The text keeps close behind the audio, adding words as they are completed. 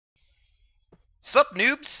Sup,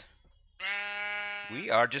 noobs? We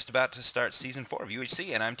are just about to start Season 4 of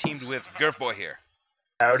UHC, and I'm teamed with Gurfboy here.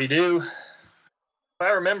 Howdy do. If I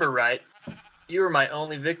remember right, you were my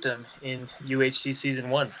only victim in UHC Season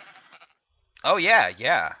 1. Oh,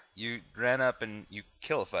 yeah. You ran up and you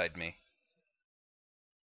killified me.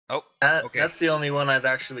 Oh, okay. That's the only one I've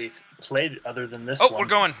actually played other than this one. one.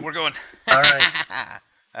 We're going. Alright.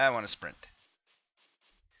 I want to sprint.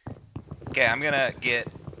 Okay, I'm gonna get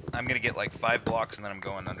like 5 blocks and then I'm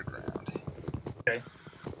going underground. Okay.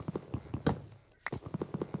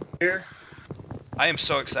 Here. I am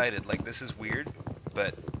so excited. Like, this is weird,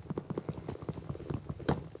 but...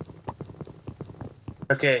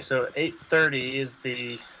 Okay, so 8:30 is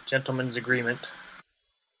the gentleman's agreement.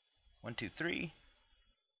 1, 2, 3.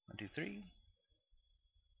 1, 2, 3.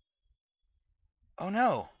 Oh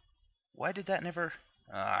no! Why did that never...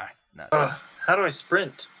 no. How do I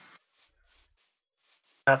sprint?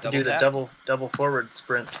 I have to do the tap? double forward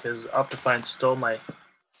sprint because Optifine stole my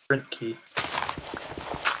sprint key.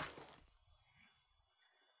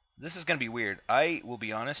 This is going to be weird. I will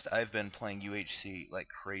be honest, I've been playing UHC like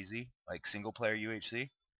crazy, like single player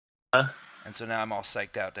UHC. And so now I'm all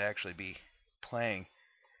psyched out to actually be playing.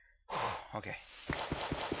 Okay.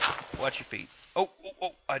 Watch your feet. Oh,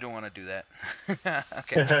 I don't want to do that.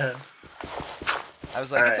 Okay. I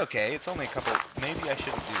was like, it's okay. It's only a couple. Maybe I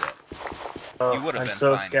shouldn't do that. Oh, you would have I'm been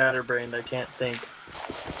so fine. scatterbrained, I can't think.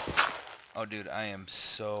 Oh, dude, I am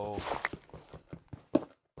so...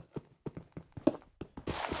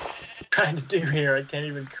 Trying to do here, I can't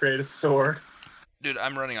even create a sword. Dude,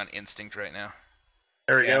 I'm running on instinct right now.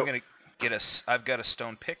 There we go. I'm gonna get I've got a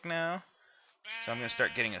stone pick now, so I'm gonna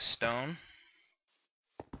start getting a stone.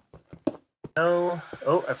 Oh,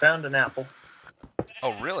 I found an apple.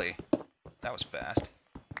 Oh, really? That was fast.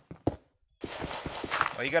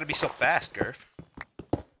 Why you gotta be so fast, Gurf?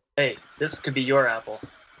 Hey, this could be your apple.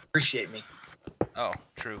 Appreciate me. Oh,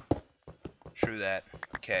 true. True that.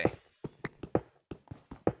 Okay.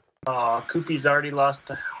 Aw, Koopy's already lost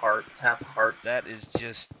a heart, half a heart. That is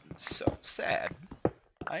just so sad.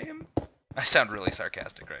 I sound really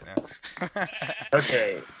sarcastic right now.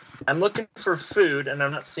 Okay, I'm looking for food, and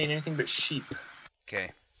I'm not seeing anything but sheep.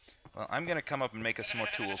 Okay. Well, I'm gonna come up and make us some more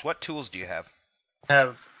tools. What tools do you have? I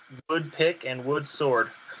have wood pick and wood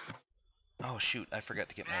sword. Oh, shoot. I forgot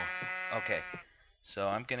to get more. Okay. So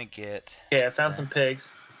I'm gonna get... Okay, I found some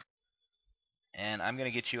pigs. And I'm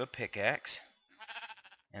gonna get you a pickaxe.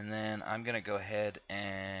 And then I'm gonna go ahead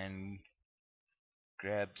and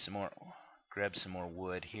grab some more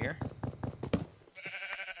wood here.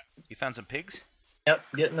 You found some pigs? Yep,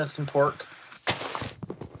 getting us some pork.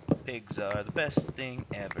 Pigs are the best thing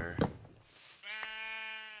ever.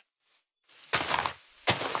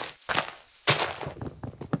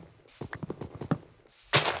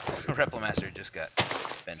 Replimaster just got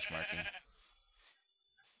benchmarking.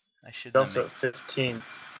 I should also at 15.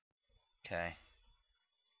 Okay.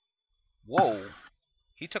 Whoa!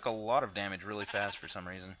 He took a lot of damage really fast for some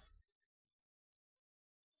reason.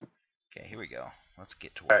 Okay, here we go. Let's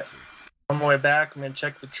get to work here. On my way back, I'm going to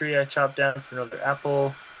check the tree I chopped down for another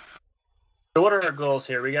apple. So what are our goals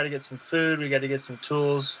here? We got to get some food, we got to get some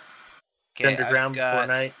tools. Okay, underground before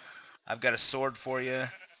night. I've got a sword for you.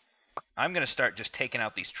 I'm going to start just taking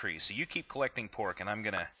out these trees. So you keep collecting pork and I'm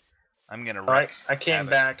going to Alright, I came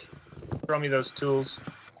back. Throw me those tools.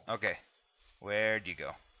 Okay. Where'd you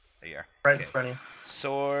go? There you are. Right in front of you.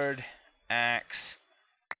 Sword, axe,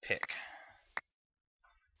 pick.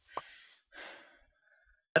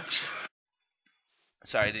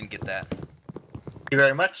 Sorry, I didn't get that. Thank you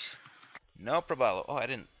very much. No problem. Oh, I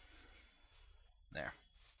didn't. There.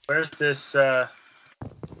 Where's this, I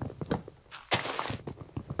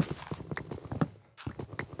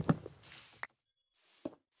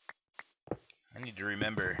need to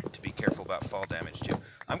remember to be careful about fall damage too.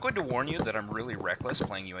 I'm going to warn you that I'm really reckless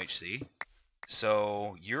playing UHC.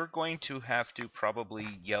 So you're going to have to probably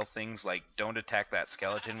yell things like, don't attack that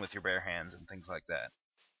skeleton with your bare hands and things like that.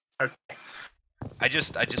 Okay. I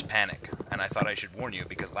just panic, and I thought I should warn you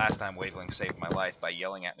because last time Waveling saved my life by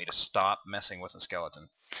yelling at me to stop messing with a skeleton.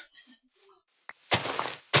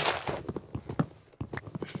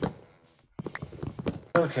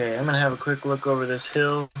 Okay, I'm gonna have a quick look over this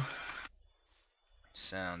hill.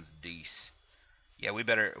 Sounds decent. Yeah, we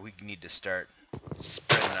need to start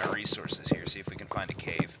spreading our resources here, see if we can find a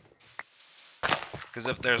cave. Because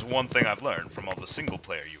if there's one thing I've learned from all the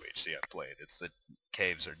single-player UHC I've played, it's that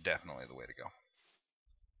caves are definitely the way to go.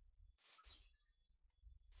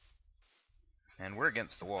 And we're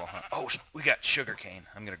against the wall, huh? Oh, we got sugarcane.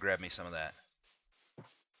 I'm going to grab me some of that.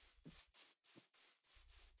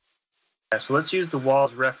 Yeah, so let's use the wall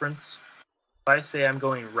as reference. If I say I'm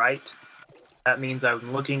going right, that means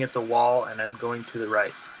I'm looking at the wall and I'm going to the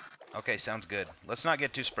right. Okay, sounds good. Let's not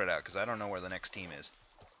get too spread out, because I don't know where the next team is.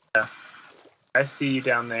 Yeah. I see you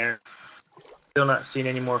down there. Still not seeing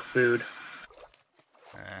any more food.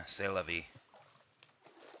 C'est la vie.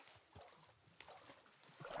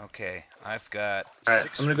 Okay, I've got Alright,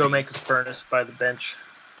 6 I'm gonna go reeds. make a furnace by the bench.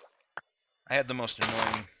 I had the most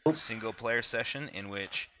annoying single-player session in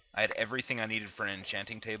which I had everything I needed for an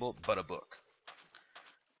enchanting table but a book.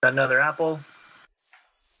 Got another apple.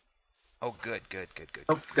 Oh, good, good, good, good.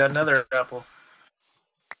 Oh, good. got another apple.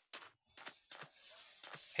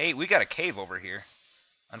 Hey, we got a cave over here.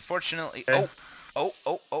 Unfortunately... Okay. Oh.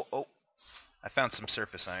 I found some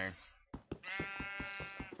surface iron.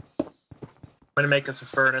 I'm gonna make us a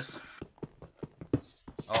furnace.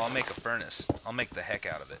 Oh, I'll make a furnace. I'll make the heck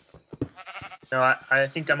out of it. No, I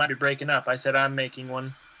think I might be breaking up. I said I'm making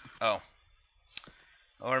one. Oh.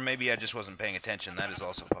 Or maybe I just wasn't paying attention. That is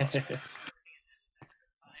also possible.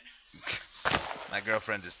 My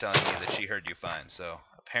girlfriend is telling me that she heard you fine, so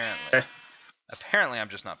apparently I'm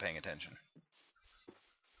just not paying attention.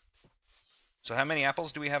 So how many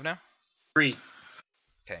apples do we have now? 3.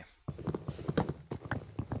 Okay.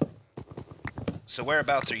 So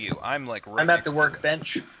whereabouts are you? I'm like right I'm at next the to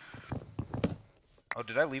workbench. Oh,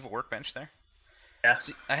 did I leave a workbench there? Yeah.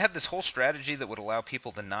 See, I had this whole strategy that would allow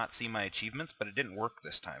people to not see my achievements, but it didn't work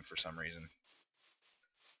this time for some reason.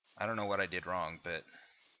 I don't know what I did wrong, but...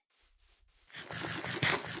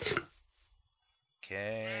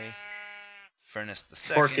 Okay. Furnace the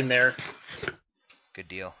second. Pork in there. Good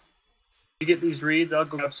deal. You get these reeds, I'll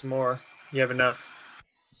go grab some more. You have enough.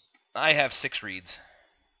 I have 6 reeds.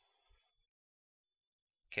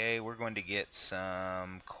 Okay, we're going to get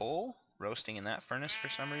some coal roasting in that furnace for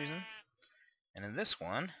some reason. And in this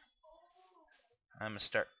one, I'm going to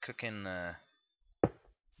start cooking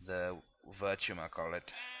the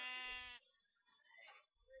whatchamacallit.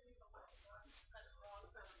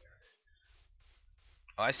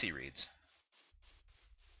 Oh, I see reeds.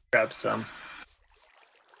 Grab some.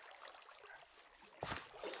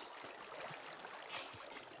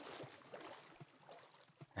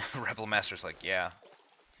 Rebel Master's like, yeah.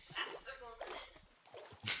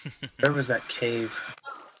 Where was that cave?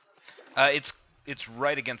 It's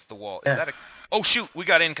right against the wall. Yeah. Is that a... Oh, shoot! We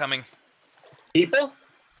got incoming. People?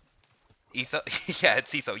 Etho? Yeah,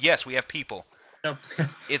 it's Etho. Yes, we have people. No.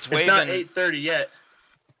 It's It's waving... not 8:30 yet.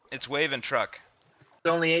 It's waving truck.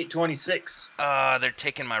 It's only 8:26. They're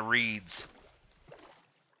taking my reeds.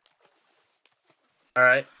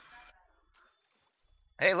 Alright.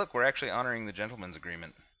 Hey, look, we're actually honoring the gentleman's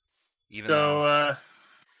agreement. Even So, though...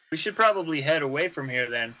 we should probably head away from here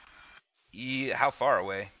then. Yeah, how far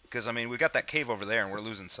away? Because, I mean, we got that cave over there and we're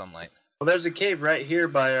losing sunlight. Well, there's a cave right here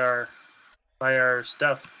by our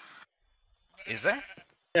stuff. Is there?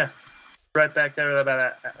 Yeah. Right back there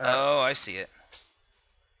about that. Oh, I see it.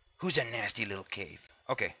 Who's a nasty little cave?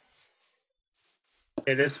 Okay.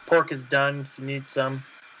 Okay, this pork is done if you need some.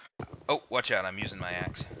 Oh, watch out, I'm using my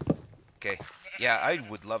axe. Okay. Yeah, I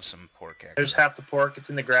would love some pork, actually. There's half the pork. It's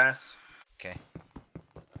in the grass. Okay.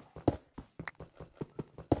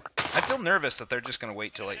 I feel nervous that they're just going to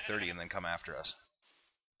wait till 8:30 and then come after us.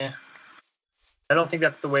 Yeah. I don't think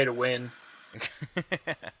that's the way to win.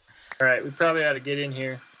 Alright, we probably ought to get in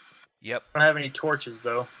here. Yep. I don't have any torches,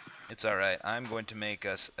 though. It's alright. I'm going to make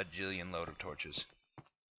us a jillion load of torches.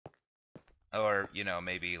 Or, you know,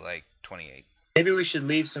 maybe like 28. Maybe we should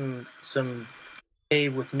leave some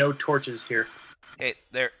cave with no torches here. Hey,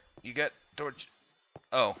 there. You got torch...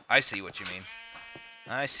 Oh, I see what you mean.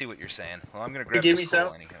 I see what you're saying. Well, I'm going to grab give this me coal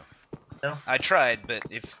some? anyhow. No? I tried, but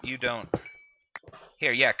if you don't...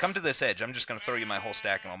 Here, yeah, come to this edge. I'm just going to throw you my whole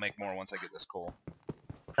stack, and I'll make more once I get this coal.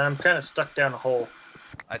 I'm kind of stuck down a hole.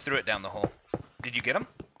 I threw it down the hole. Did you get him?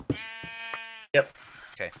 Yep.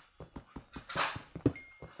 Okay.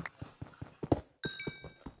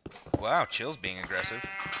 Wow, Chill's being aggressive.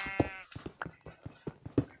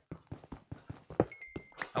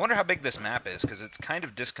 I wonder how big this map is, because it's kind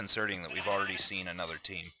of disconcerting that we've already seen another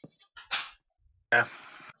team. Yeah.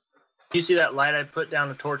 You see that light I put down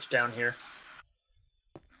a torch down here?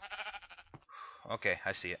 Okay,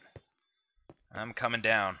 I see it. I'm coming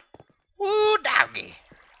down. Woo, doggy!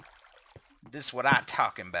 This is what I'm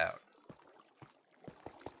talking about.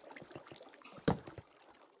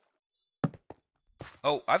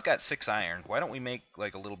 Oh, I've got 6 iron. Why don't we make,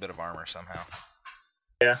 like, a little bit of armor somehow?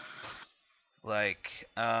 Yeah. Like,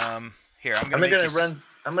 here, I'm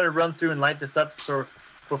gonna run through and light this up so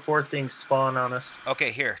before things spawn on us.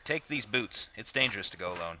 Okay, here, take these boots. It's dangerous to go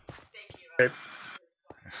alone. Okay.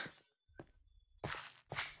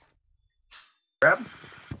 Grab.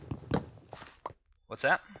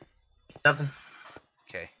 What's that? Nothing.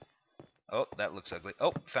 Okay. Oh, that looks ugly.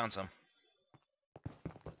 Oh, found some.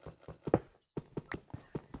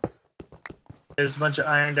 There's a bunch of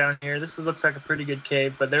iron down here. This looks like a pretty good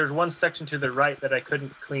cave, but there's one section to the right that I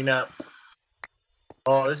couldn't clean up.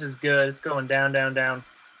 Oh, this is good. It's going down, down, down.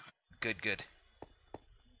 Good, good.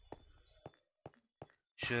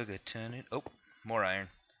 Sugar turn it. Oh, more iron.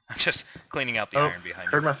 I'm just cleaning out the iron behind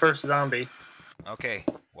Heard you. my first zombie. Okay,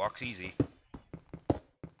 walk easy.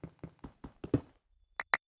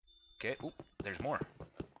 Okay, oop, there's more.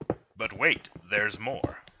 But wait, there's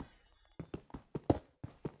more.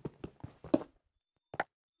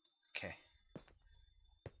 Okay.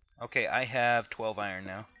 Okay, I have 12 iron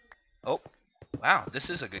now. Oh, wow, this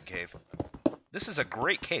is a good cave. This is a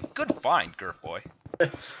great cave. Good find, Gurf Boy.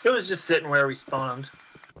 It was just sitting where we spawned.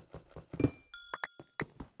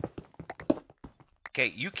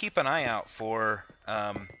 Okay, you keep an eye out for,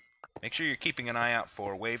 make sure you're keeping an eye out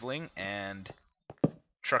for Waveling and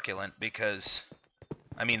Truculent, because,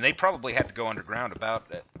 I mean, they probably had to go underground about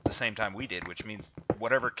at the same time we did, which means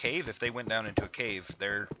whatever cave, if they went down into a cave,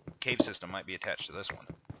 their cave system might be attached to this one.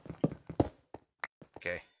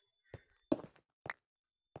 Okay.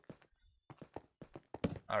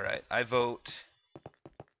 Alright, I vote...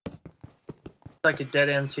 Like it dead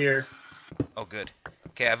ends here. Oh, good.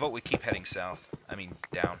 Okay, I vote we keep heading south. I mean,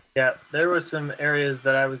 down. Yeah, there was some areas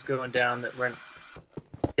that I was going down that went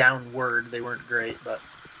downward. They weren't great, but...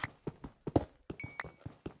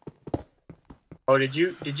 Oh, did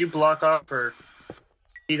you block off or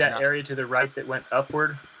see that area to the right that went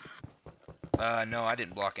upward? No, I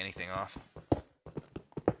didn't block anything off.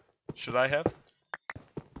 Should I have?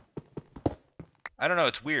 I don't know,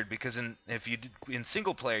 it's weird, because in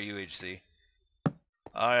single-player UHC...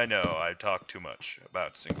 I know, I talk too much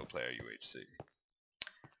about single-player UHC.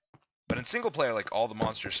 But in single-player, like, all the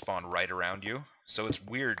monsters spawn right around you, so it's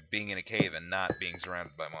weird being in a cave and not being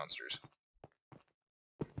surrounded by monsters.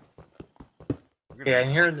 Yeah,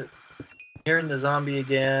 I'm hearing the zombie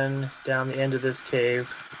again down the end of this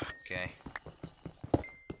cave. Okay.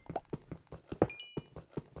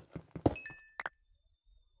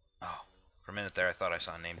 Oh, for a minute there I thought I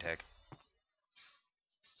saw a name tag.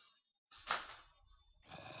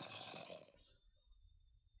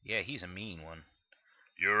 Yeah, he's a mean one.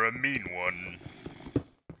 You're a mean one.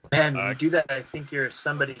 Man, when you do that, I think you're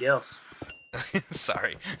somebody else.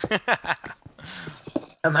 Sorry.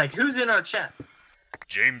 I'm like, who's in our chat?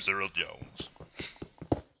 James Earl Jones.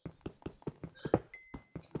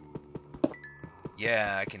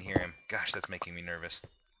 Yeah, I can hear him. Gosh, that's making me nervous.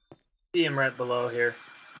 See him right below here.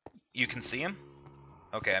 You can see him?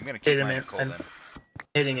 Okay, I'm gonna keep my eye cold then.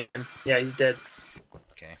 Hitting him. Yeah, he's dead.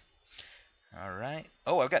 Okay. All right.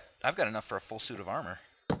 Oh, I've got enough for a full suit of armor.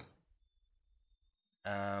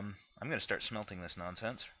 I'm gonna start smelting this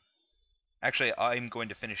nonsense. Actually, I'm going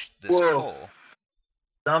to finish this coal.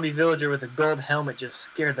 Zombie villager with a gold helmet just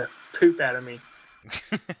scared the poop out of me.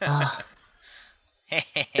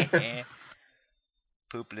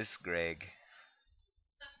 Poopless Greg.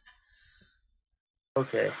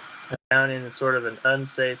 Okay. I'm down in sort of an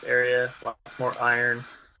unsafe area. Lots more iron.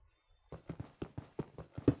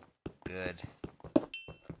 Good.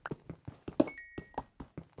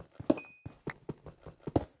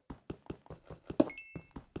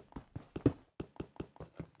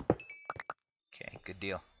 Okay, good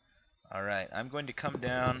deal. Alright, I'm going to come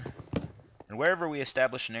down, and wherever we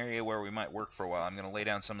establish an area where we might work for a while, I'm going to lay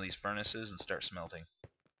down some of these furnaces and start smelting.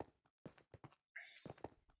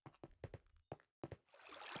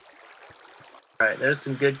 Alright, there's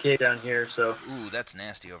some good cave down here, so... Ooh, that's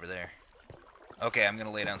nasty over there. Okay, I'm going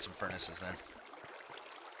to lay down some furnaces then.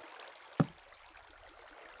 Oh,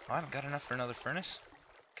 I haven't got enough for another furnace?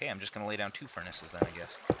 Okay, I'm just going to lay down 2 furnaces then, I guess.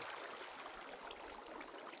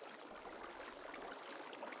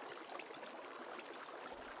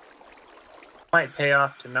 Might pay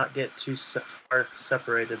off to not get too far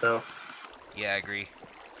separated, though. Yeah, I agree.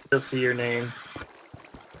 You'll see your name.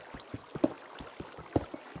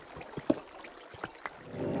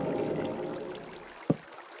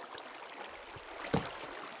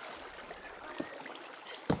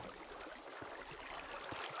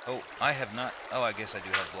 Oh, I have not... Oh, I guess I do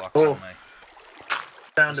have blocks on my...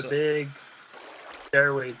 Found a big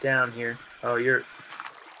stairway down here. Oh, you're...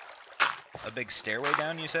 A big stairway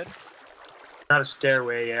down, you said? Not a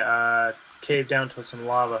stairway, cave down to some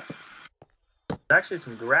lava. There's actually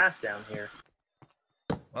some grass down here.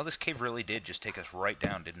 Well, this cave really did just take us right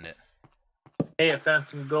down, didn't it? Hey, I found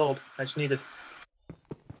some gold. I just need a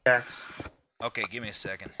axe. Okay, give me a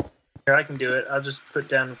second. Here, I can do it. I'll just put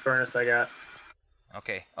down the furnace I got.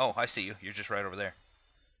 Okay. Oh, I see you. You're just right over there.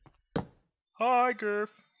 Hi, Gurf.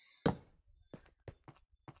 Oh,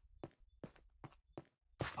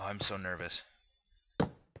 I'm so nervous.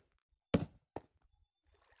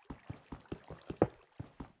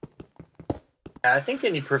 I think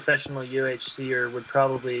any professional UHCer would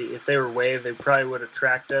probably, if they were wave, they probably would have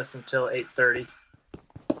tracked us until 8:30.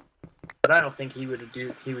 But I don't think he would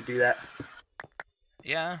do that.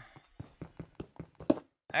 Yeah.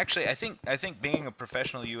 Actually, I think being a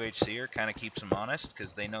professional UHCer kind of keeps them honest,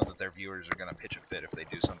 because they know that their viewers are going to pitch a fit if they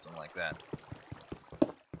do something like that.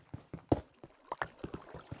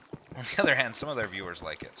 On the other hand, some of their viewers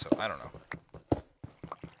like it, so I don't know.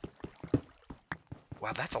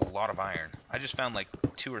 Wow, that's a lot of iron. I just found like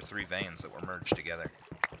 2 or 3 veins that were merged together.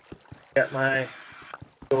 Got my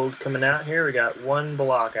gold coming out here. We got 1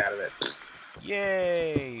 block out of it.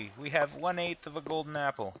 Yay! We have 1/8 of a golden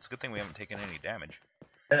apple. It's a good thing we haven't taken any damage.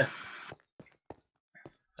 Yeah.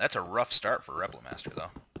 That's a rough start for Replimaster,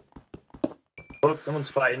 though. Look, someone's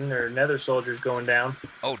fighting, or Nether soldier's going down.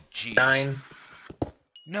 Oh, jeez. 9.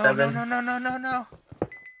 No, 7. no.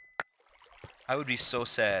 I would be so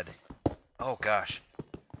sad. Oh, gosh.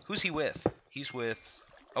 Who's he with? He's with...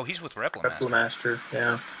 Oh, he's with Replimaster. Replimaster,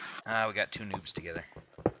 yeah. Ah, we got 2 noobs together.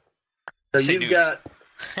 So you've got...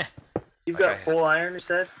 You've got full iron, you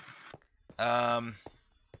said?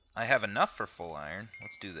 I have enough for full iron.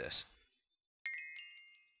 Let's do this.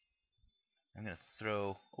 I'm gonna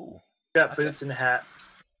throw... Ooh. Got boots and a hat.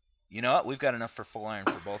 You know what? We've got enough for full iron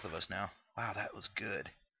for both of us now. Wow, that was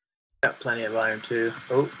good. Got plenty of iron, too.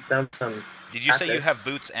 Oh, found some... Did you say you have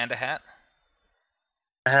boots and a hat?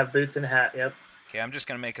 I have boots and a hat, yep. Okay, I'm just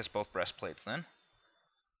gonna make us both breastplates then.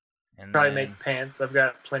 And probably make pants. I've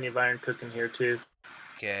got plenty of iron cooking here, too.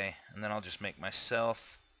 Okay, and then I'll just make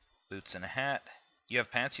myself boots and a hat. You have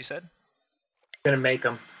pants, you said? Gonna make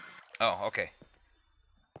them. Oh, okay.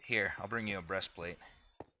 Here, I'll bring you a breastplate.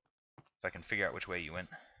 If I can figure out which way you went.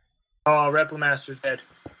 Oh, Replimaster's dead.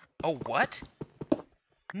 Oh, what?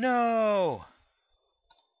 No!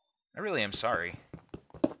 I really am sorry.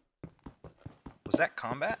 Was that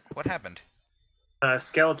combat? What happened?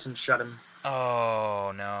 Skeleton shot him.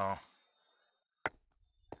 Oh, no.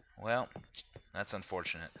 Well, that's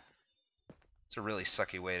unfortunate. It's a really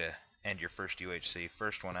sucky way to end your first UHC.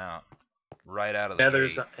 First one out. Right out of the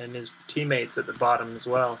gate. And his teammates at the bottom as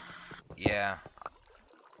well. Yeah.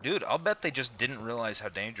 Dude, I'll bet they just didn't realize how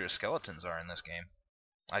dangerous skeletons are in this game.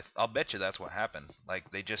 I'll bet you that's what happened. Like,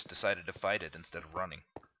 they just decided to fight it instead of running.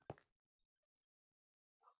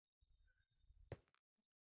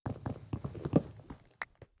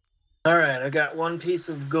 Alright, I got 1 piece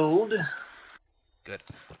of gold. Good.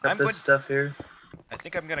 Got this stuff here. I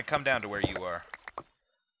think I'm gonna come down to where you are.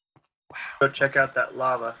 Wow. Go check out that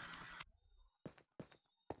lava.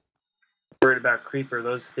 Worried about creeper.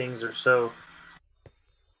 Those things are so...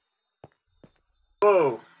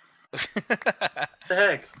 Whoa! What the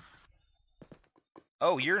heck?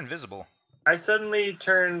 Oh, you're invisible. I suddenly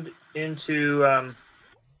turned into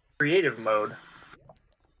creative mode.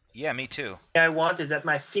 Yeah, me too. What I want is at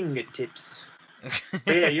my fingertips.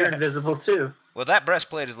 Yeah, you're invisible too. Well, that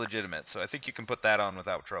breastplate is legitimate, so I think you can put that on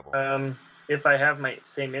without trouble. If I have my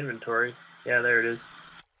same inventory. Yeah, there it is.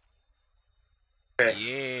 Okay.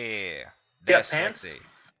 Yeah. You got pants? Sexy.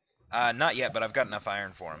 Not yet, but I've got enough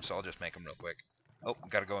iron for them, so I'll just make them real quick. Oh,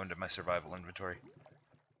 gotta go into my survival inventory.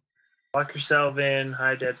 Lock yourself in.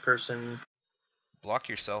 Hi, dead person. Block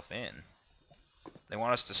yourself in? They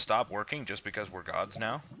want us to stop working just because we're gods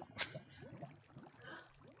now?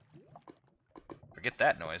 Forget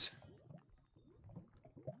that noise.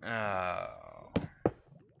 Oh!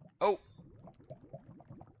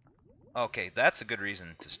 Okay, that's a good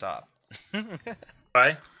reason to stop.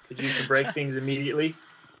 Why? Because you can break things immediately?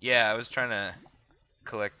 Yeah, I was trying to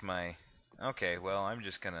collect my... Okay, well, I'm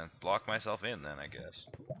just gonna block myself in then, I guess.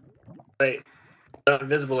 Wait, not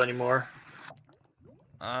invisible anymore.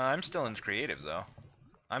 I'm still in creative, though.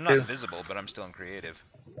 I'm not invisible, but I'm still in creative.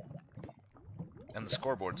 And the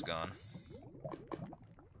scoreboard's gone.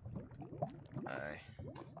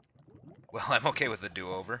 Well, I'm okay with the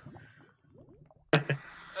do-over.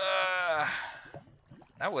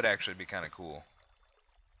 That would actually be kind of cool.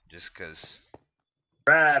 Just because...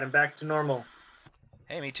 Right, I'm back to normal.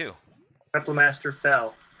 Hey, me too. Replimaster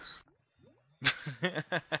fell.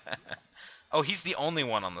 Oh, he's the only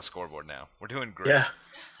one on the scoreboard now. We're doing great. Yeah.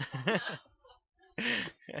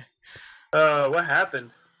 What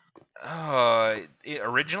happened?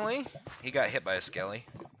 Originally, he got hit by a skelly.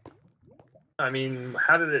 I mean,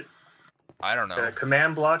 how did it... I don't know. The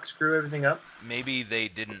command block screw everything up? Maybe they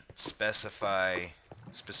didn't specify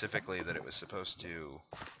specifically that it was supposed to...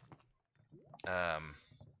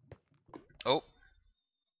 Oh.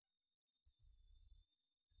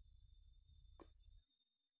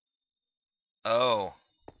 Oh,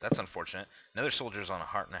 that's unfortunate. Another soldier's on a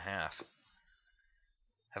heart and a half.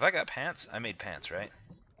 Have I got pants? I made pants, right?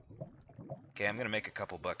 Okay, I'm gonna make a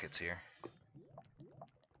couple buckets here.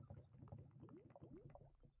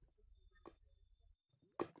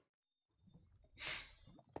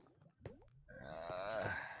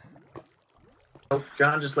 Oh,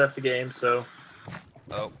 John just left the game, so.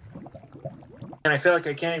 Oh. And I feel like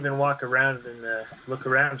I can't even walk around and look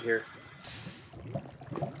around here.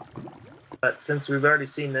 But since we've already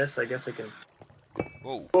seen this, I guess I can.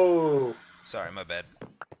 Whoa. Whoa. Sorry, my bad.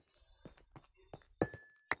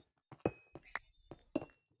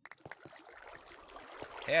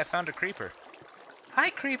 Hey, I found a creeper. Hi,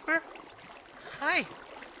 creeper. Hi.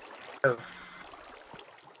 Oh.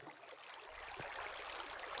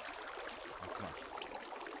 Oh, come on.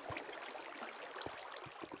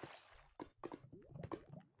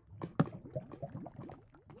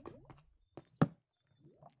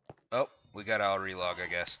 Oh, we got our relog, I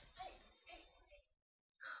guess.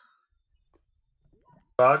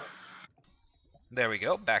 Log. There we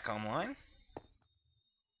go, back online.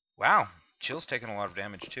 Wow, Chill's taking a lot of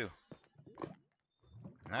damage too.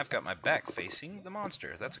 And I've got my back facing the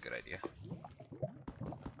monster. That's a good idea.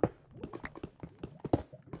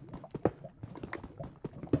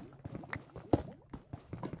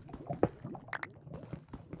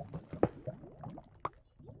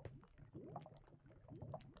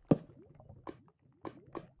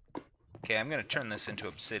 Okay, I'm going to turn this into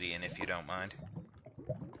obsidian if you don't mind.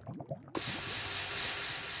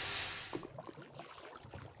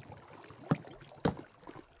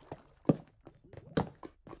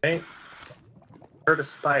 Okay. Heard a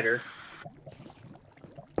spider.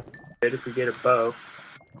 Good if we get a bow.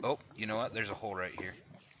 Oh, you know what? There's a hole right here.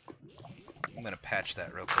 I'm going to patch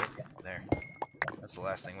that real quick. There. That's the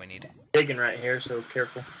last thing we need. Digging right here, so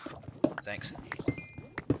careful. Thanks.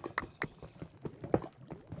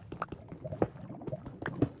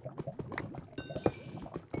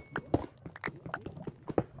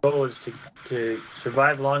 Goal is to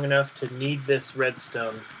survive long enough to need this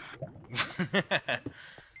redstone.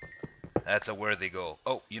 That's a worthy goal.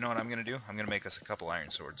 Oh, you know what I'm going to do? I'm going to make us a couple iron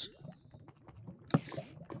swords.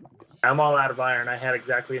 I'm all out of iron. I had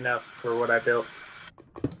exactly enough for what I built.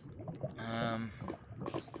 I'm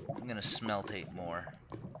going to smelt 8 more.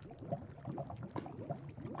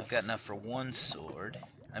 I've got enough for 1 sword.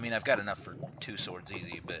 I mean, I've got enough for 2 swords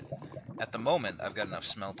easy, but at the moment, I've got enough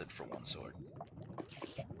smelted for 1 sword.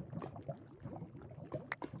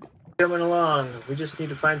 Coming along. We just need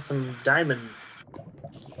to find some diamond.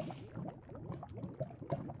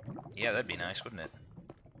 Yeah, that'd be nice, wouldn't it?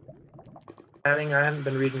 I haven't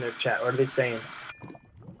been reading their chat. What are they saying?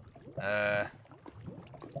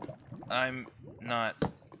 I'm not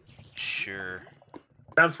sure.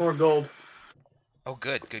 Found some more gold. Oh,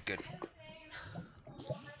 good, good, good.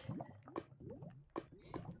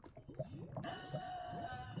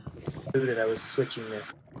 Dude, I was switching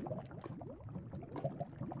this.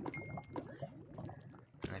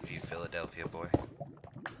 If you Philadelphia boy.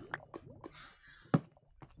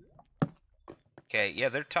 Okay, yeah,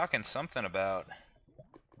 they're talking something about...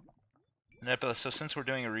 So since we're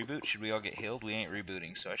doing a reboot, should we all get healed? We ain't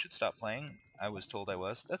rebooting, so I should stop playing? I was told I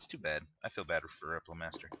was. That's too bad. I feel bad for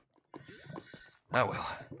Replomaster. Oh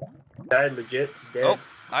well. Died legit. He's dead. Oh,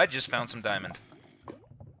 I just found some diamond.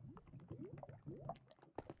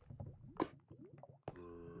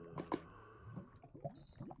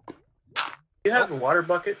 Do you have a water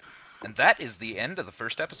bucket? And that is the end of the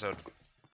first episode.